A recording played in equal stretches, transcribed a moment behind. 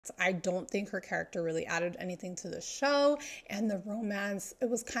I don't think her character really added anything to the show, and the romance, it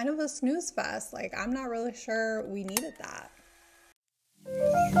was kind of a snooze fest. Like, I'm not really sure we needed that.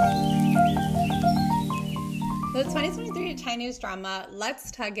 The 2023 Chinese drama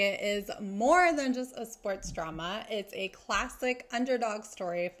Let's Tug It is more than just a sports drama. It's a classic underdog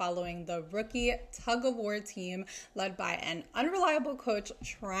story following the rookie tug-of-war team led by an unreliable coach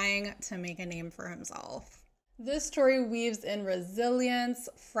trying to make a name for himself. This story weaves in resilience,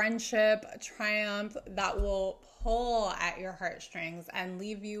 friendship, triumph that will pull at your heartstrings and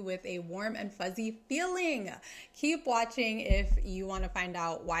leave you with a warm and fuzzy feeling. Keep watching if you want to find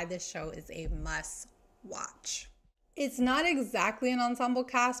out why this show is a must watch. It's not exactly an ensemble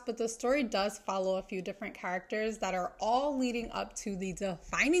cast, but the story does follow a few different characters that are all leading up to the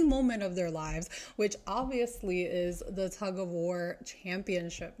defining moment of their lives, which obviously is the tug-of-war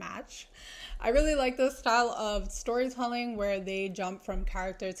championship match. I really like this style of storytelling where they jump from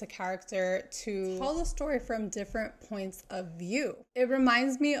character to character to tell the story from different points of view. It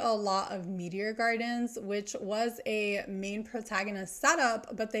reminds me a lot of Meteor Gardens, which was a main protagonist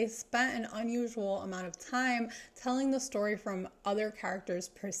setup, but they spent an unusual amount of time telling the story from other characters'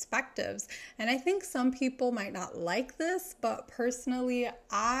 perspectives. And I think some people might not like this, but personally,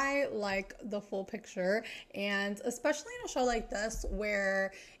 I like the full picture, and especially in a show like this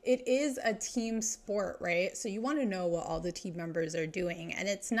where it is a team sport, right? So you want to know what all the team members are doing. And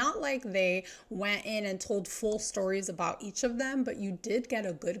it's not like they went in and told full stories about each of them, but you did get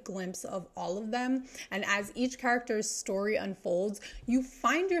a good glimpse of all of them. And as each character's story unfolds, you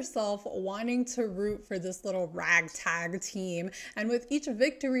find yourself wanting to root for this little ragtag team. And with each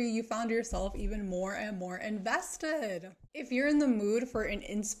victory, you found yourself even more and more invested. If you're in the mood for an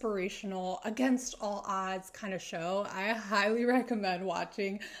inspirational, against all odds kind of show, I highly recommend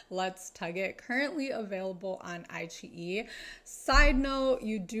watching Let's Tug It, currently available on iQIYI. Side note,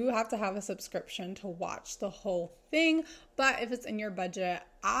 you do have to have a subscription to watch the whole thing, but if it's in your budget,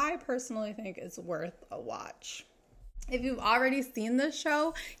 I personally think it's worth a watch. If you've already seen this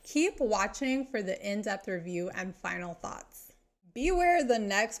show, keep watching for the in-depth review and final thoughts. Beware, the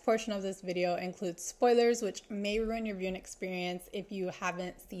next portion of this video includes spoilers, which may ruin your viewing experience if you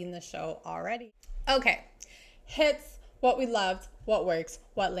haven't seen the show already. Okay, hits, what we loved, what works,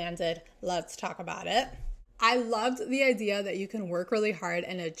 what landed. Let's talk about it. I loved the idea that you can work really hard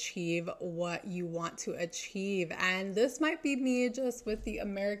and achieve what you want to achieve. And this might be me just with the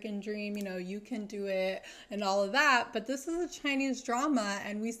American dream, you know, you can do it and all of that. But this is a Chinese drama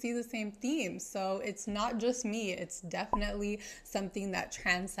and we see the same themes. So it's not just me, it's definitely something that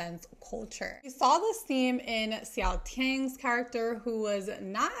transcends culture. We saw this theme in Xiao Tian's character, who was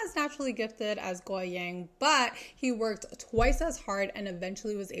not as naturally gifted as Ying, but he worked twice as hard and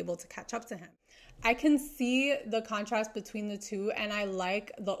eventually was able to catch up to him. I can see the contrast between the two, and I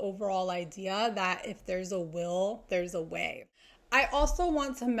like the overall idea that if there's a will, there's a way. I also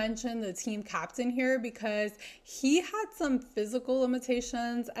want to mention the team captain here because he had some physical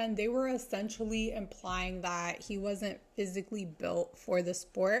limitations and they were essentially implying that he wasn't physically built for the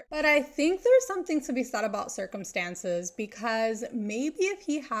sport. But I think there's something to be said about circumstances, because maybe if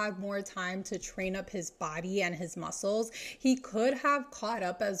he had more time to train up his body and his muscles, he could have caught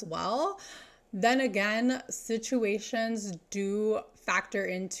up as well. Then again, situations do factor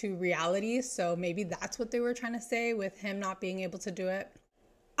into reality, so maybe that's what they were trying to say with him not being able to do it.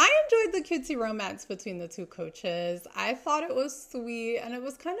 I enjoyed the cutesy romance between the two coaches. I thought it was sweet, and it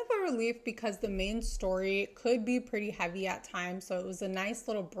was kind of a relief because the main story could be pretty heavy at times, so it was a nice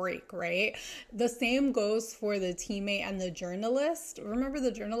little break, right? The same goes for the teammate and the journalist. Remember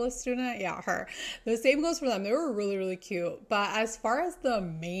the journalist student? Yeah, her. The same goes for them. They were really, really cute. But as far as the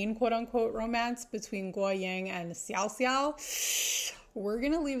main quote-unquote romance between Ying and Xiao, we're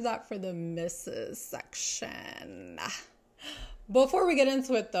going to leave that for the misses section. Before we get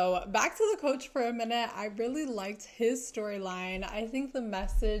into it though, back to the coach for a minute. I really liked his storyline. I think the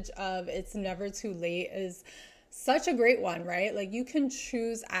message of it's never too late is such a great one, right? Like, you can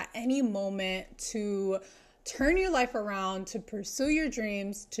choose at any moment to turn your life around, to pursue your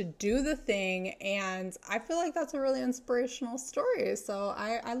dreams, to do the thing. And I feel like that's a really inspirational story. So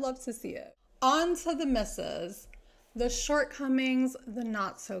I love to see it. On to the misses, the shortcomings, the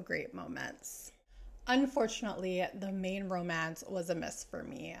not so great moments. Unfortunately, the main romance was a miss for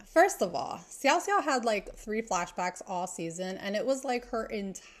me. First of all, Xiao had like 3 flashbacks all season, and it was like her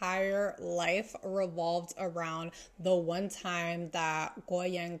entire life revolved around the one time that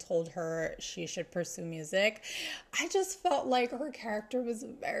Yang told her she should pursue music. I just felt like her character was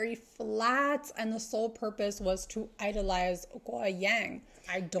very flat, and the sole purpose was to idolize Yang.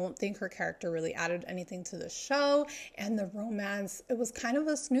 I don't think her character really added anything to the show, and the romance, it was kind of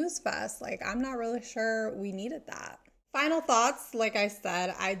a snooze fest. Like, I'm not really sure we needed that. Final thoughts, like I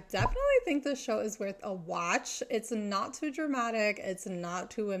said, I definitely think the show is worth a watch. It's not too dramatic, it's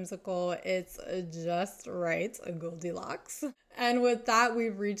not too whimsical, it's just right, a Goldilocks. And with that,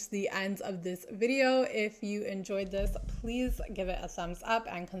 we've reached the end of this video. If you enjoyed this, please give it a thumbs up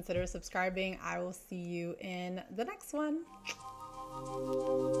and consider subscribing. I will see you in the next one.